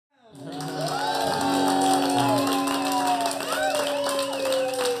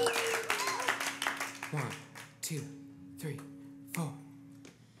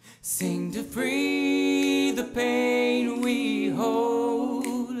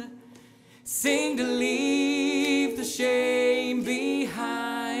Sing to leave the shame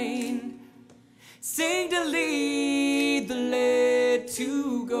behind. Sing to lead the lead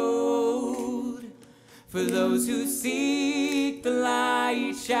to gold. For those who seek the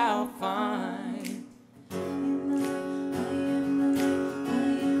light shall find.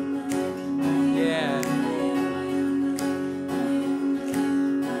 Yeah.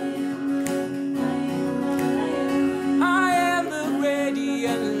 I am the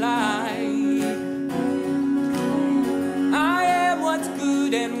radiant light. I am what's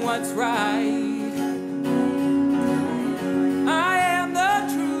good and what's right.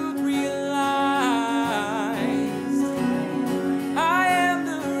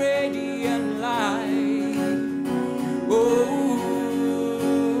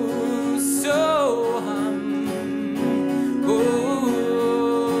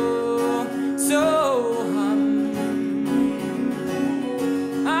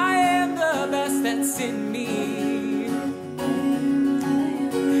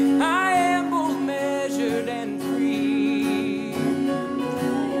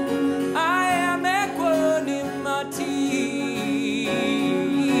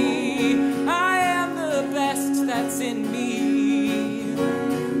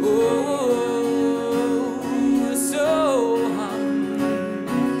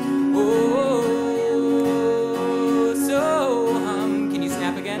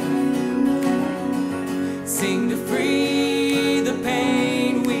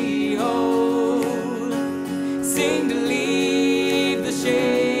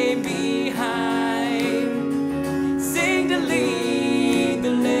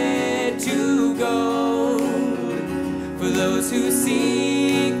 Who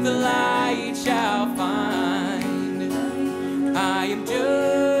seek the light shall find. I am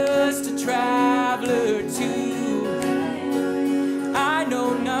just a traveler too. I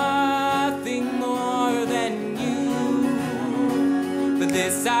know nothing more than you, but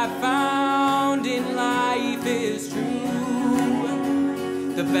this I found in life is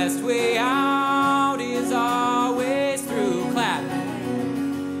true. The best way out is always through. Clap.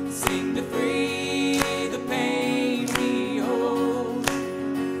 Sing to free the pain.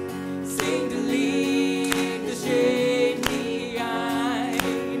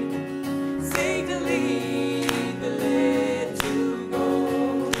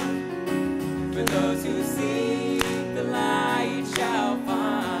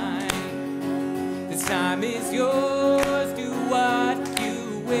 Time is yours, do what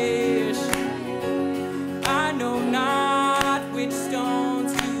you wish. I know not which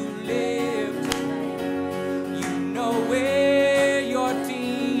stones to lift. You know where your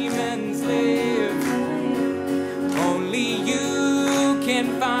demons live. Only you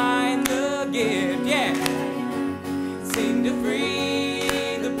can find the gift, yeah. Sing to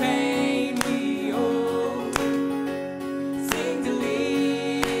free the pain we hold. Sing to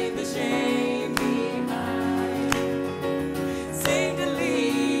leave the shame.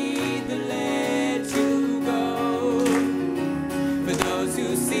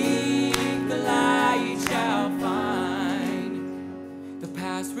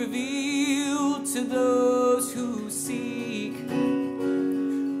 Revealed to those who seek.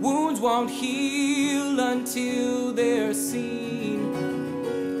 Wounds won't heal until they're seen.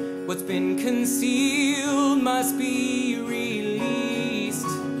 What's been concealed must be released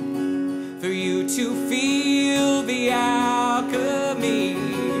for you to feel the alchemy.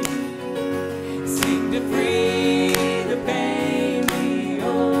 Sing to free the pain we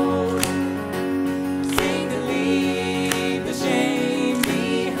hold. Sing to leave the shame.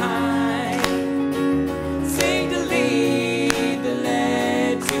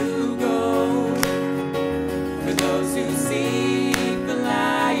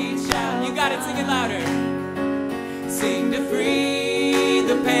 Sing it louder. Sing to free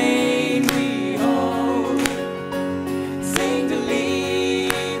the pain we hold. Sing to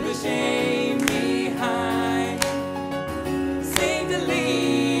leave the shame behind. Sing to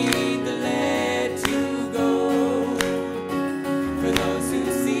lead the led to go. For those who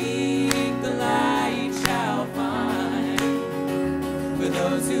seek the light shall find. For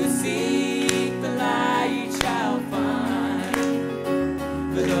those who seek the light shall find.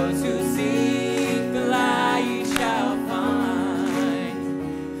 For those who seek the light shall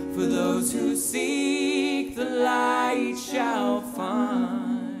find. For those who seek